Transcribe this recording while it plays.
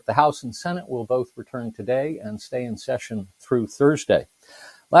The House and Senate will both return today and stay in session through Thursday.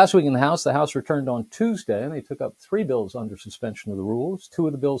 Last week in the House returned on Tuesday, and they took up 3 bills under suspension of the rules. 2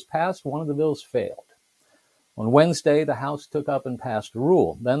 of the bills passed, 1 of the bills failed. On Wednesday, the House took up and passed a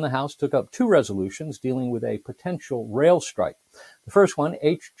rule. Then the House took up 2 resolutions dealing with a potential rail strike. The first one,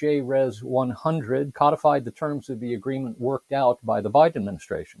 H.J. Res. 100, codified the terms of the agreement worked out by the Biden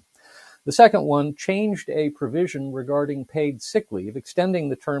administration. The second one changed a provision regarding paid sick leave, extending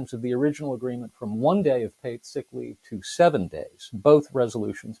the terms of the original agreement from 1 day of paid sick leave to 7 days. Both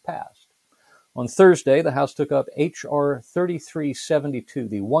resolutions passed. On Thursday, the House took up H.R. 3372,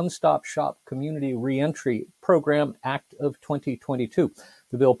 the One-Stop Shop Community Reentry Program Act of 2022.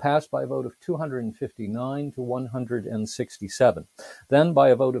 The bill passed by a vote of 259 to 167. Then, by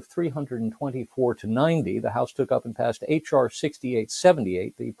a vote of 324 to 90, the House took up and passed H.R.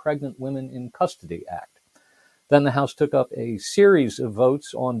 6878, the Pregnant Women in Custody Act. Then the House took up a series of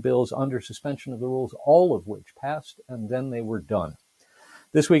votes on bills under suspension of the rules, all of which passed, and then they were done.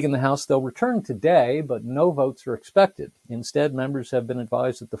 This week in the House, they'll return today, but no votes are expected. Instead, members have been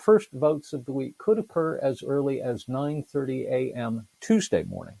advised that the first votes of the week could occur as early as 9:30 a.m. Tuesday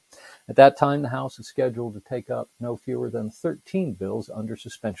morning. At that time, the House is scheduled to take up no fewer than 13 bills under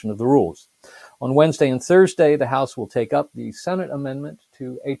suspension of the rules. On Wednesday and Thursday, the House will take up the Senate amendment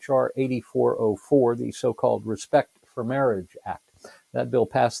to H.R. 8404, the so-called Respect for Marriage Act. That bill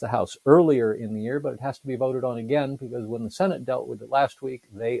passed the House earlier in the year, but it has to be voted on again because when the Senate dealt with it last week,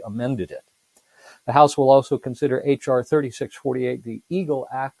 they amended it. The House will also consider H.R. 3648, the EAGLE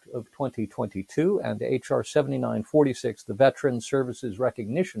Act of 2022, and H.R. 7946, the Veteran Services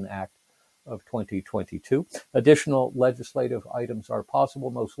Recognition Act of 2022. Additional legislative items are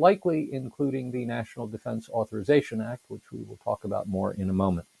possible, most likely including the National Defense Authorization Act, which we will talk about more in a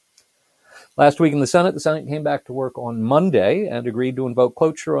moment. Last week in the Senate came back to work on Monday and agreed to invoke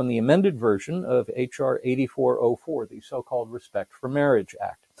cloture on the amended version of H.R. 8404, the so-called Respect for Marriage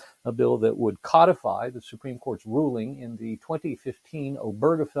Act, a bill that would codify the Supreme Court's ruling in the 2015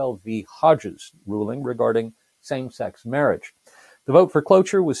 Obergefell v. Hodges ruling regarding same-sex marriage. The vote for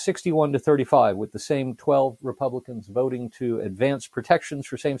cloture was 61 to 35, with the same 12 Republicans voting to advance protections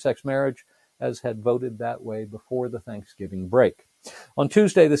for same-sex marriage as had voted that way before the Thanksgiving break. On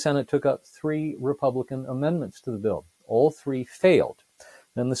Tuesday, the Senate took up 3 Republican amendments to the bill. All 3 failed.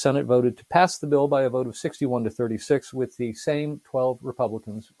 Then the Senate voted to pass the bill by a vote of 61 to 36, with the same 12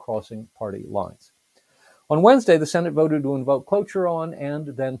 Republicans crossing party lines. On Wednesday, the Senate voted to invoke cloture on and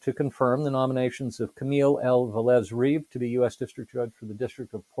then to confirm the nominations of Camille L. Velez-Reeve to be U.S. District Judge for the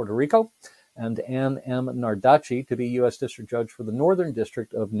District of Puerto Rico and Ann M. Nardacci to be U.S. District Judge for the Northern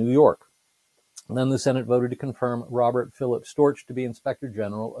District of New York. Then the Senate voted to confirm Robert Philip Storch to be Inspector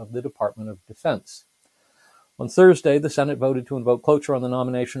General of the Department of Defense. On Thursday, the Senate voted to invoke cloture on the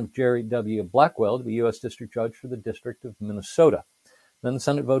nomination of Jerry W. Blackwell to be U.S. District Judge for the District of Minnesota. Then the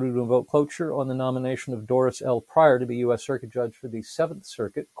Senate voted to invoke cloture on the nomination of Doris L. Pryor to be U.S. Circuit Judge for the 7th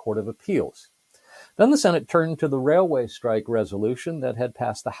Circuit Court of Appeals. Then the Senate turned to the railway strike resolution that had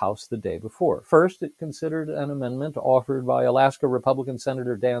passed the House the day before. First, it considered an amendment offered by Alaska Republican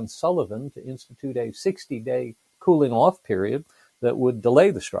Senator Dan Sullivan to institute a 60-day cooling-off period that would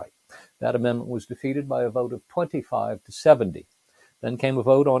delay the strike. That amendment was defeated by a vote of 25 to 70. Then came a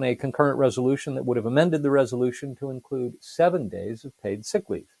vote on a concurrent resolution that would have amended the resolution to include 7 days of paid sick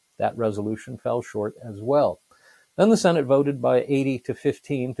leave. That resolution fell short as well. Then the Senate voted by 80 to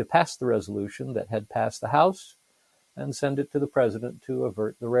 15 to pass the resolution that had passed the House and send it to the President to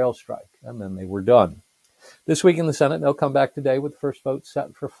avert the rail strike. And then they were done. This week in the Senate, they'll come back today with the first vote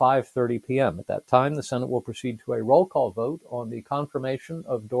set for 5:30 p.m. At that time, the Senate will proceed to a roll call vote on the confirmation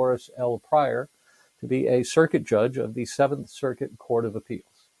of Doris L. Pryor to be a circuit judge of the 7th Circuit Court of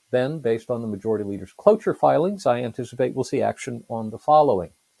Appeals. Then, based on the Majority Leader's cloture filings, I anticipate we'll see action on the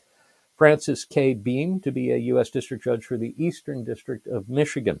following. Francis K. Beam to be a U.S. District Judge for the Eastern District of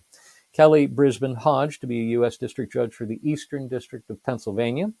Michigan. Kelly Brisbane Hodge to be a U.S. District Judge for the Eastern District of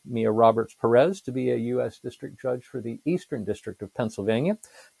Pennsylvania. Mia Roberts Perez to be a U.S. District Judge for the Eastern District of Pennsylvania.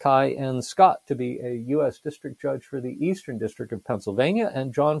 Kai N. Scott to be a U.S. District Judge for the Eastern District of Pennsylvania.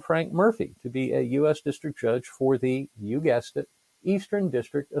 And John Frank Murphy to be a U.S. District Judge for the, you guessed it, Eastern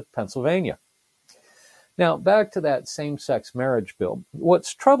District of Pennsylvania. Now, back to that same-sex marriage bill.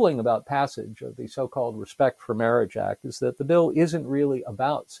 What's troubling about passage of the so-called Respect for Marriage Act is that the bill isn't really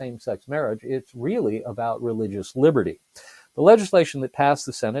about same-sex marriage. It's really about religious liberty. The legislation that passed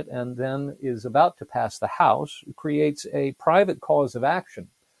the Senate and then is about to pass the House creates a private cause of action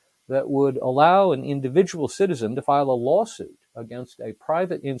that would allow an individual citizen to file a lawsuit against a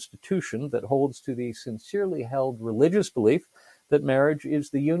private institution that holds to the sincerely held religious belief that marriage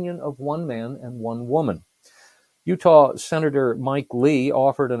is the union of one man and one woman. Utah Senator Mike Lee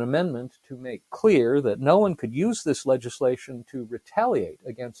offered an amendment to make clear that no one could use this legislation to retaliate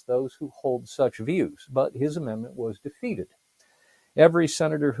against those who hold such views, but his amendment was defeated. Every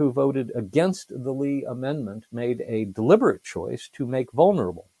senator who voted against the Lee amendment made a deliberate choice to make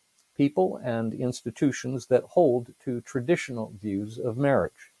vulnerable people and institutions that hold to traditional views of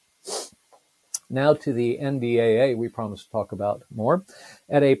marriage. Now to the NDAA, we promised to talk about more.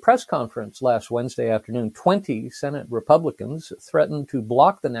 At a press conference last Wednesday afternoon, 20 Senate Republicans threatened to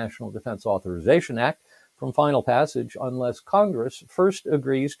block the National Defense Authorization Act from final passage unless Congress first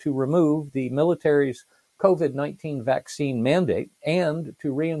agrees to remove the military's COVID-19 vaccine mandate and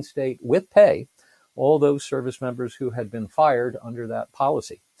to reinstate with pay all those service members who had been fired under that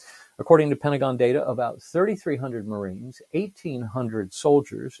policy. According to Pentagon data, about 3,300 Marines, 1,800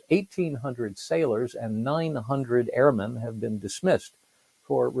 soldiers, 1,800 sailors, and 900 airmen have been dismissed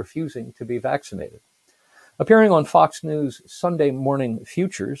for refusing to be vaccinated. Appearing on Fox News Sunday Morning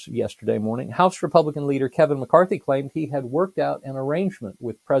Futures yesterday morning, House Republican leader Kevin McCarthy claimed he had worked out an arrangement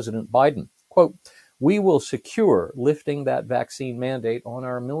with President Biden. Quote, "We will secure lifting that vaccine mandate on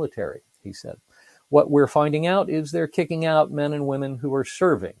our military," he said. "What we're finding out is they're kicking out men and women who are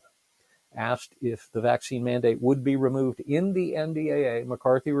serving." Asked if the vaccine mandate would be removed in the NDAA,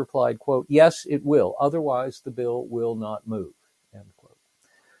 McCarthy replied, quote, "Yes, it will. Otherwise, the bill will not move," end quote.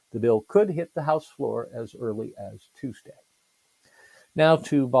 The bill could hit the House floor as early as Tuesday. Now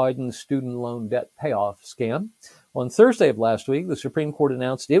to Biden's student loan debt payoff scam. On Thursday of last week, the Supreme Court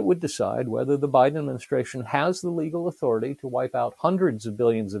announced it would decide whether the Biden administration has the legal authority to wipe out hundreds of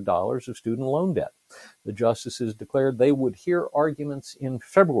billions of dollars of student loan debt. The justices declared they would hear arguments in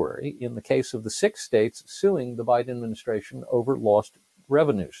February in the case of the 6 states suing the Biden administration over lost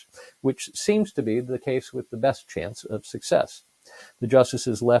revenues, which seems to be the case with the best chance of success. The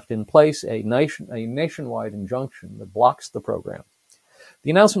justices left in place a nationwide injunction that blocks the program.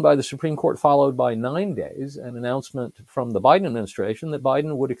 The announcement by the Supreme Court followed by 9 days an announcement from the Biden administration that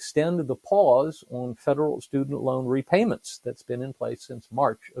Biden would extend the pause on federal student loan repayments that's been in place since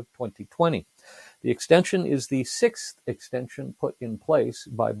March of 2020. The extension is the 6th extension put in place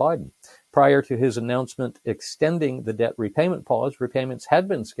by Biden. Prior to his announcement extending the debt repayment pause, repayments had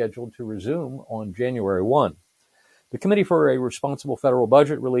been scheduled to resume on January 1. The Committee for a Responsible Federal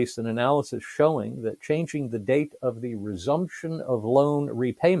Budget released an analysis showing that changing the date of the resumption of loan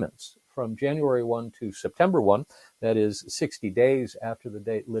repayments from January 1 to September 1, that is 60 days after the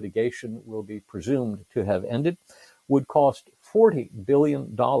date litigation will be presumed to have ended, would cost $40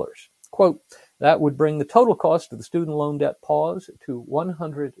 billion. Quote, "That would bring the total cost of the student loan debt pause to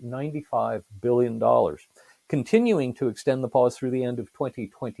 $195 billion. Continuing to extend the pause through the end of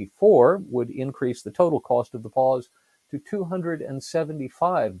 2024 would increase the total cost of the pause to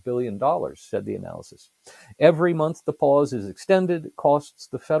 $275 billion, said the analysis. Every month the pause is extended costs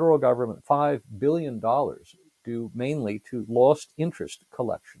the federal government $5 billion, due mainly to lost interest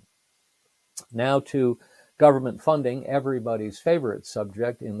collection. Now to government funding, everybody's favorite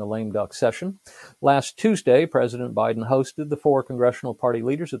subject in the lame duck session. Last Tuesday, President Biden hosted the 4 congressional party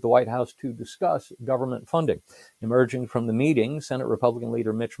leaders at the White House to discuss government funding. Emerging from the meeting, Senate Republican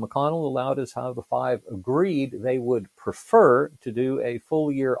leader Mitch McConnell allowed us how the 5 agreed they would prefer to do a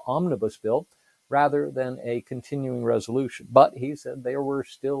full-year omnibus bill rather than a continuing resolution. But he said there were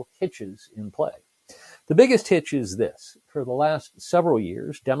still hitches in play. The biggest hitch is this. For the last several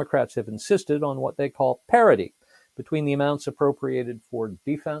years, Democrats have insisted on what they call parity between the amounts appropriated for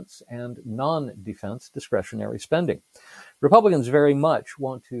defense and non-defense discretionary spending. Republicans very much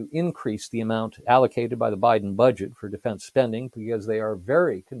want to increase the amount allocated by the Biden budget for defense spending because they are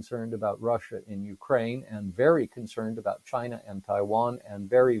very concerned about Russia in Ukraine and very concerned about China and Taiwan and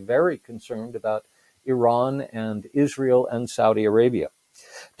very, very concerned about Iran and Israel and Saudi Arabia.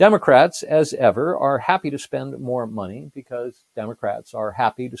 Democrats, as ever, are happy to spend more money because Democrats are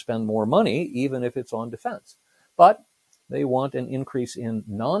happy to spend more money even if it's on defense. But they want an increase in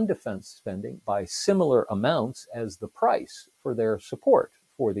non-defense spending by similar amounts as the price for their support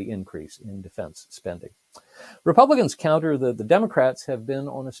for the increase in defense spending. Republicans counter that the Democrats have been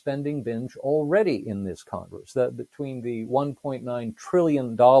on a spending binge already in this Congress. That between the $1.9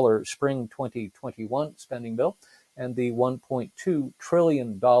 trillion spring 2021 spending bill and the $1.2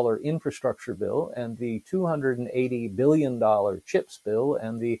 trillion infrastructure bill and the $280 billion CHIPS bill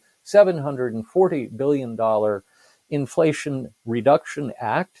and the $740 billion Inflation Reduction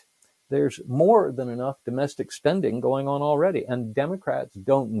Act, there's more than enough domestic spending going on already, and Democrats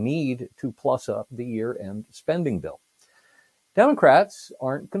don't need to plus up the year-end spending bill. Democrats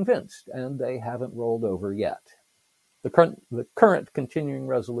aren't convinced, and they haven't rolled over yet. The current continuing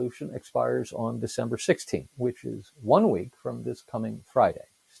resolution expires on December 16th, which is 1 week from this coming Friday.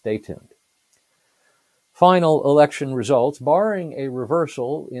 Stay tuned. Final election results, barring a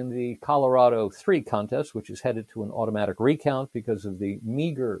reversal in the Colorado 3 contest, which is headed to an automatic recount because of the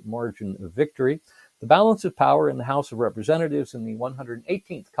meager margin of victory. The balance of power in the House of Representatives in the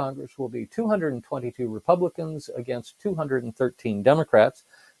 118th Congress will be 222 Republicans against 213 Democrats,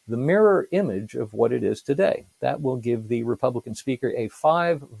 the mirror image of what it is today. That will give the Republican Speaker a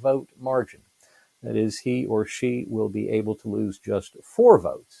 5-vote margin. That is, he or she will be able to lose just 4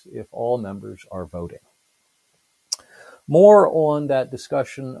 votes if all members are voting. More on that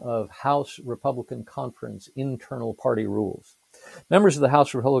discussion of House Republican Conference internal party rules. Members of the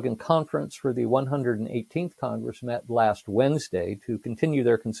House Republican Conference for the 118th Congress met last Wednesday to continue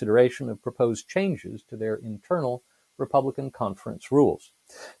their consideration of proposed changes to their internal Republican Conference rules.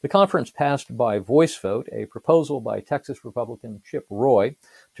 The conference passed by voice vote a proposal by Texas Republican Chip Roy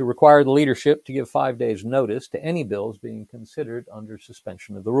to require the leadership to give 5 days' notice to any bills being considered under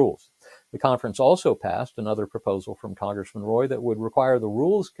suspension of the rules. The conference also passed another proposal from Congressman Roy that would require the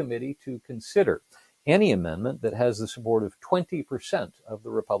Rules Committee to consider any amendment that has the support of 20% of the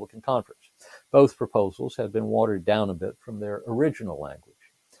Republican conference. Both proposals have been watered down a bit from their original language.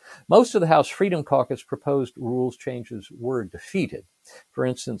 Most of the House Freedom Caucus proposed rules changes were defeated. For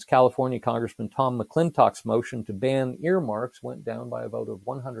instance, California Congressman Tom McClintock's motion to ban earmarks went down by a vote of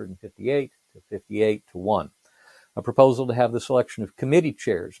 158 to 58 to 1. A proposal to have the selection of committee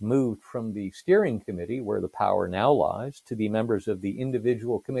chairs moved from the steering committee, where the power now lies, to the members of the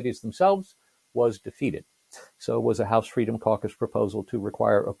individual committees themselves was defeated. So was a House Freedom Caucus proposal to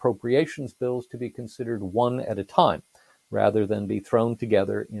require appropriations bills to be considered one at a time, rather than be thrown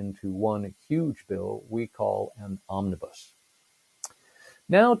together into one huge bill we call an omnibus.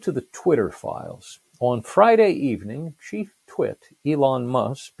 Now to the Twitter files. On Friday evening, Chief Twit Elon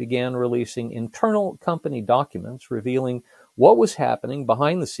Musk began releasing internal company documents revealing what was happening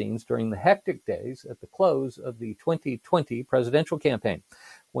behind the scenes during the hectic days at the close of the 2020 presidential campaign,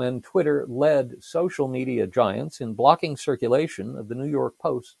 when Twitter led social media giants in blocking circulation of the New York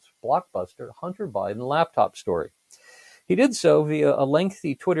Post's blockbuster Hunter Biden laptop story. He did so via a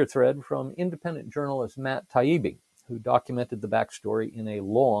lengthy Twitter thread from independent journalist Matt Taibbi, who documented the backstory in a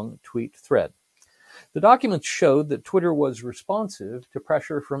long tweet thread. The documents showed that Twitter was responsive to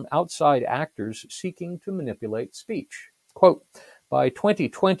pressure from outside actors seeking to manipulate speech. Quote, by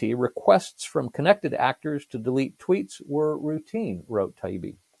 2020, requests from connected actors to delete tweets were routine, wrote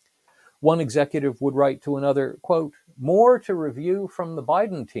Taibbi. One executive would write to another, quote, more to review from the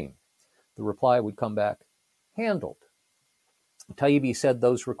Biden team. The reply would come back, handled. Taibbi said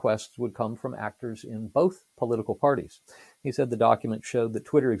those requests would come from actors in both political parties. He said the document showed that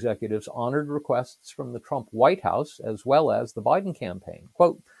Twitter executives honored requests from the Trump White House as well as the Biden campaign.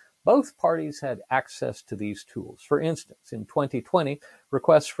 Quote, both parties had access to these tools. For instance, in 2020,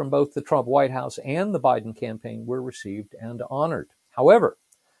 requests from both the Trump White House and the Biden campaign were received and honored. However,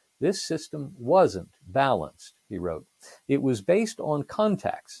 this system wasn't balanced, he wrote. It was based on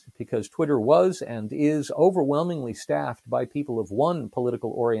contacts because Twitter was and is overwhelmingly staffed by people of one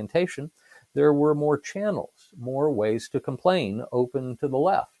political orientation. There were more channels, more ways to complain open to the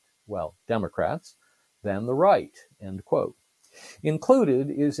left, well, Democrats, than the right, end quote.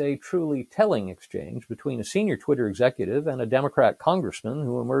 Included is a truly telling exchange between a senior Twitter executive and a Democrat congressman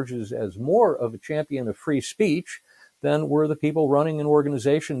who emerges as more of a champion of free speech than were the people running an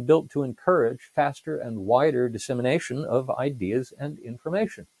organization built to encourage faster and wider dissemination of ideas and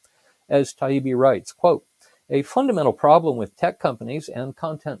information. As Taibbi writes, quote, a fundamental problem with tech companies and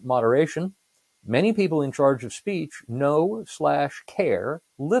content moderation, many people in charge of speech know/care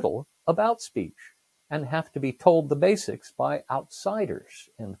little about speech and have to be told the basics by outsiders,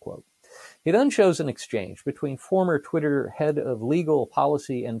 end quote. He then shows an exchange between former Twitter head of legal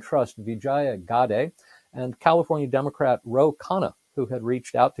policy and trust Vijaya Gadde and California Democrat Ro Khanna, who had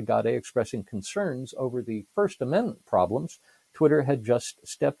reached out to Gadde expressing concerns over the First Amendment problems Twitter had just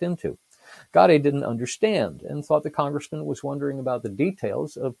stepped into. Gadde didn't understand and thought the congressman was wondering about the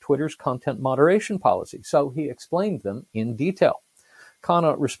details of Twitter's content moderation policy, so he explained them in detail.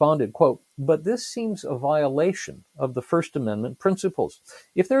 Khanna responded, quote, but this seems a violation of the First Amendment principles.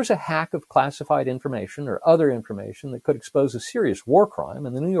 If there's a hack of classified information or other information that could expose a serious war crime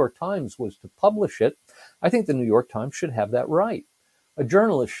and the New York Times was to publish it, I think the New York Times should have that right. A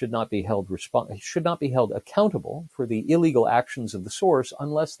journalist should not be held accountable for the illegal actions of the source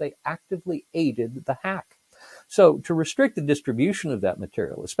unless they actively aided the hack. So to restrict the distribution of that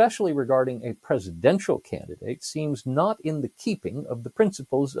material, especially regarding a presidential candidate, seems not in the keeping of the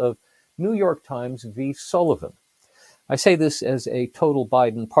principles of New York Times v. Sullivan. I say this as a total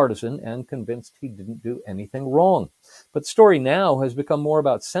Biden partisan and convinced he didn't do anything wrong. But the story now has become more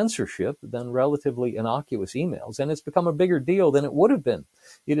about censorship than relatively innocuous emails, and it's become a bigger deal than it would have been.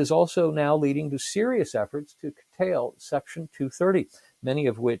 It is also now leading to serious efforts to curtail Section 230, many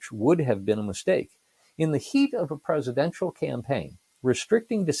of which would have been a mistake. In the heat of a presidential campaign,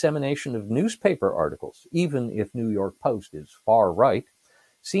 restricting dissemination of newspaper articles, even if New York Post is far right,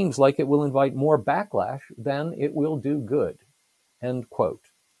 seems like it will invite more backlash than it will do good. End quote.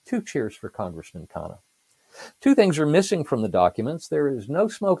 2 cheers for Congressman Khanna. 2 things are missing from the documents. There is no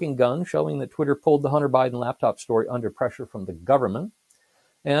smoking gun showing that Twitter pulled the Hunter Biden laptop story under pressure from the government.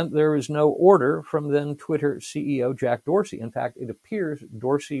 And there is no order from then Twitter CEO Jack Dorsey. In fact, it appears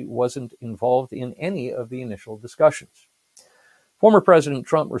Dorsey wasn't involved in any of the initial discussions. Former President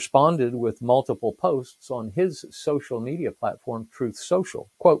Trump responded with multiple posts on his social media platform, Truth Social.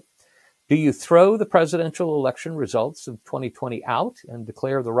 Quote, "Do you throw the presidential election results of 2020 out and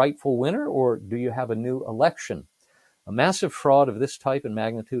declare the rightful winner, or do you have a new election? A massive fraud of this type and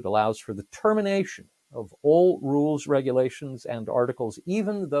magnitude allows for the termination of all rules, regulations, and articles,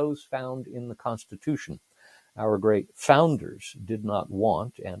 even those found in the Constitution. Our great founders did not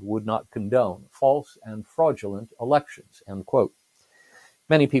want and would not condone false and fraudulent elections." End quote.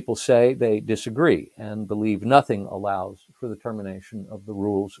 Many people say they disagree and believe nothing allows for the termination of the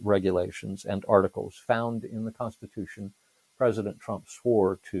rules, regulations, and articles found in the Constitution President Trump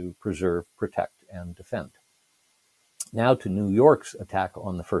swore to preserve, protect, and defend. Now to New York's attack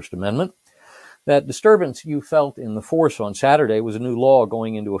on the First Amendment. That disturbance you felt in the force on Saturday was a new law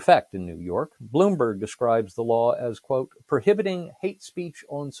going into effect in New York. Bloomberg describes the law as, quote, "prohibiting hate speech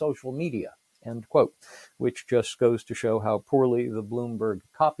on social media," end quote, which just goes to show how poorly the Bloomberg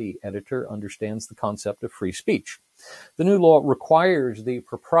copy editor understands the concept of free speech. The new law requires the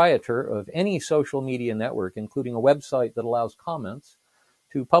proprietor of any social media network, including a website that allows comments,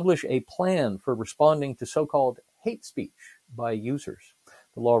 to publish a plan for responding to so-called hate speech by users.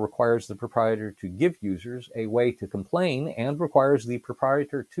 The law requires the proprietor to give users a way to complain and requires the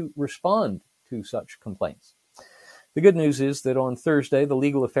proprietor to respond to such complaints. The good news is that on Thursday, the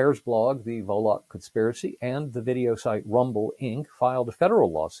legal affairs blog, The Volokh Conspiracy, and the video site Rumble Inc. filed a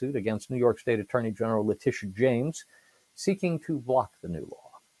federal lawsuit against New York State Attorney General Letitia James, seeking to block the new law.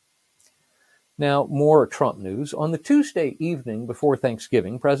 Now, more Trump news. On the Tuesday evening before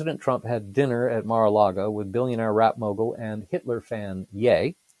Thanksgiving, President Trump had dinner at Mar-a-Lago with billionaire rap mogul and Hitler fan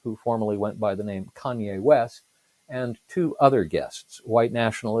Ye, who formerly went by the name Kanye West, and 2 other guests, white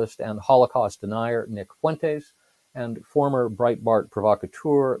nationalist and Holocaust denier Nick Fuentes, and former Breitbart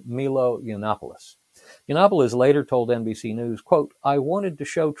provocateur Milo Yiannopoulos. Yiannopoulos later told NBC News, quote, "I wanted to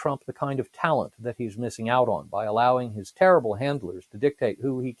show Trump the kind of talent that he's missing out on by allowing his terrible handlers to dictate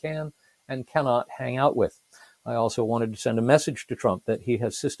who he can and cannot hang out with. I also wanted to send a message to Trump that he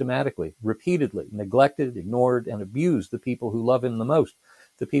has systematically, repeatedly neglected, ignored, and abused the people who love him the most,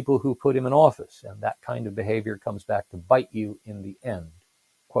 the people who put him in office, and that kind of behavior comes back to bite you in the end."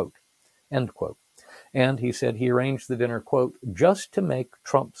 Quote, end quote. And he said he arranged the dinner, quote, "just to make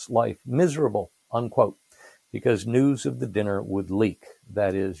Trump's life miserable," unquote, because news of the dinner would leak.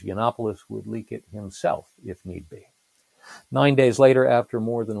 That is, Yiannopoulos would leak it himself if need be. 9 days later, after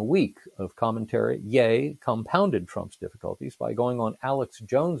more than a week of commentary, Ye compounded Trump's difficulties by going on Alex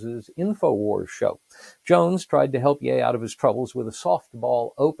Jones's InfoWars show. Jones tried to help Ye out of his troubles with a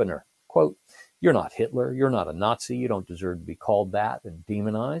softball opener. Quote, "You're not Hitler, you're not a Nazi, you don't deserve to be called that and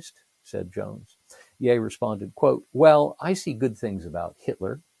demonized," said Jones. Ye responded, quote, "Well, I see good things about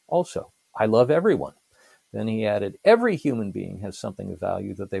Hitler also. I love everyone." Then he added, "Every human being has something of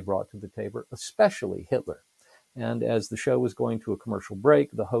value that they brought to the table, especially Hitler." And as the show was going to a commercial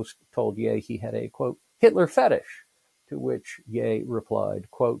break, the host told Ye he had a, quote, "Hitler fetish," to which Ye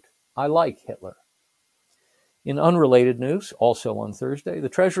replied, quote, "I like Hitler." In unrelated news, also on Thursday, the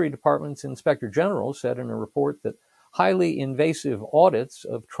Treasury Department's Inspector General said in a report that highly invasive audits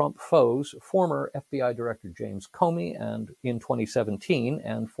of Trump foes, former FBI Director James Comey and in 2017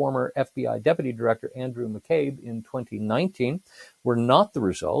 and former FBI Deputy Director Andrew McCabe in 2019, were not the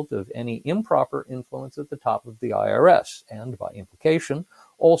result of any improper influence at the top of the IRS, and by implication,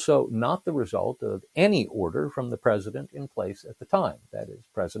 also not the result of any order from the president in place at the time, that is,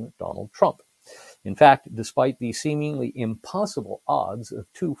 President Donald Trump. In fact, despite the seemingly impossible odds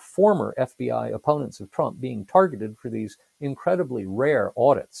of 2 former FBI opponents of Trump being targeted for these incredibly rare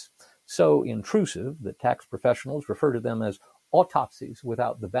audits, so intrusive that tax professionals refer to them as autopsies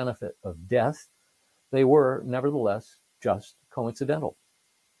without the benefit of death, they were nevertheless just coincidental.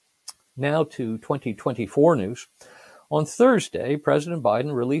 Now to 2024 news. On Thursday, President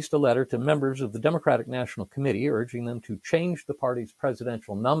Biden released a letter to members of the Democratic National Committee urging them to change the party's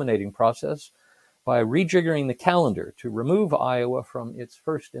presidential nominating process by rejiggering the calendar to remove Iowa from its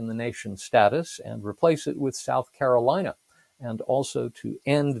first-in-the-nation status and replace it with South Carolina, and also to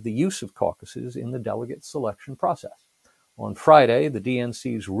end the use of caucuses in the delegate selection process. On Friday, the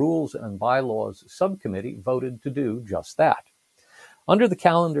DNC's Rules and Bylaws Subcommittee voted to do just that. Under the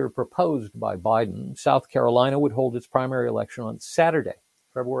calendar proposed by Biden, South Carolina would hold its primary election on Saturday,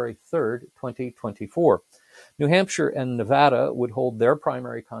 February 3rd, 2024. New Hampshire and Nevada would hold their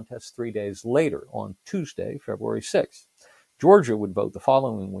primary contests 3 days later, on Tuesday, February 6th. Georgia would vote the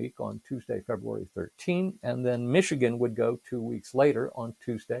following week on Tuesday, February 13th, and then Michigan would go 2 weeks later on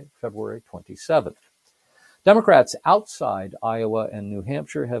Tuesday, February 27th. Democrats outside Iowa and New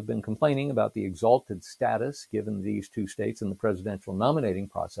Hampshire have been complaining about the exalted status given these two states in the presidential nominating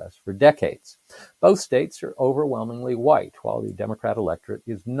process for decades. Both states are overwhelmingly white, while the Democrat electorate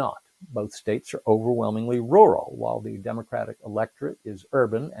is not. Both states are overwhelmingly rural, while the Democratic electorate is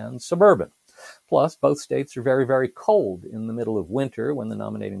urban and suburban. Plus, both states are very, very cold in the middle of winter when the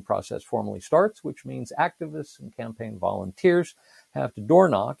nominating process formally starts, which means activists and campaign volunteers have to door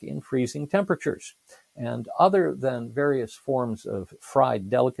knock in freezing temperatures. And other than various forms of fried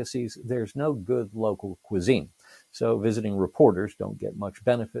delicacies, there's no good local cuisine. So visiting reporters don't get much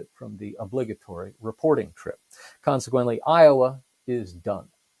benefit from the obligatory reporting trip. Consequently, Iowa is done.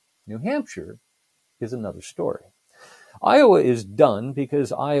 New Hampshire is another story. Iowa is done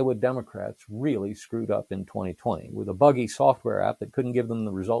because Iowa Democrats really screwed up in 2020 with a buggy software app that couldn't give them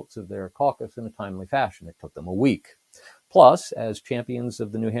the results of their caucus in a timely fashion. It took them a week. Plus, as champions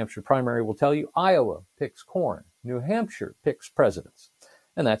of the New Hampshire primary will tell you, Iowa picks corn, New Hampshire picks presidents.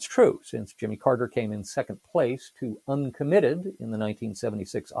 And that's true, since Jimmy Carter came in second place to uncommitted in the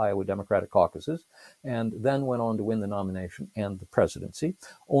 1976 Iowa Democratic caucuses, and then went on to win the nomination and the presidency.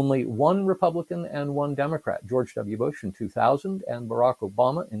 Only one Republican and one Democrat, George W. Bush in 2000 and Barack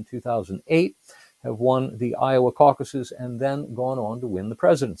Obama in 2008, have won the Iowa caucuses and then gone on to win the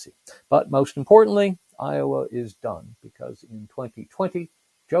presidency. But most importantly, Iowa is done because in 2020,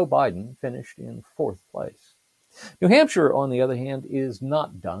 Joe Biden finished in fourth place. New Hampshire, on the other hand, is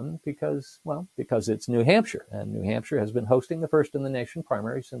not done because it's New Hampshire, and New Hampshire has been hosting the first-in-the-nation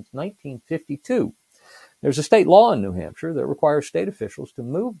primary since 1952. There's a state law in New Hampshire that requires state officials to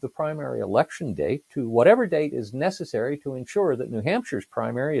move the primary election date to whatever date is necessary to ensure that New Hampshire's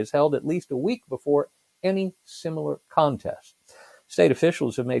primary is held at least a week before any similar contest. State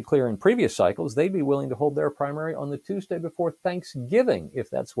officials have made clear in previous cycles they'd be willing to hold their primary on the Tuesday before Thanksgiving if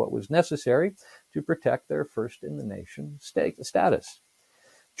that's what was necessary to protect their first-in-the-nation status.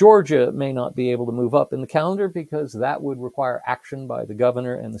 Georgia may not be able to move up in the calendar because that would require action by the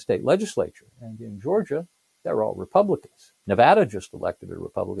governor and the state legislature. And in Georgia, they're all Republicans. Nevada just elected a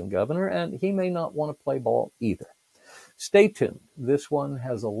Republican governor, and he may not want to play ball either. Stay tuned. This one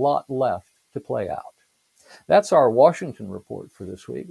has a lot left to play out. That's our Washington report for this week.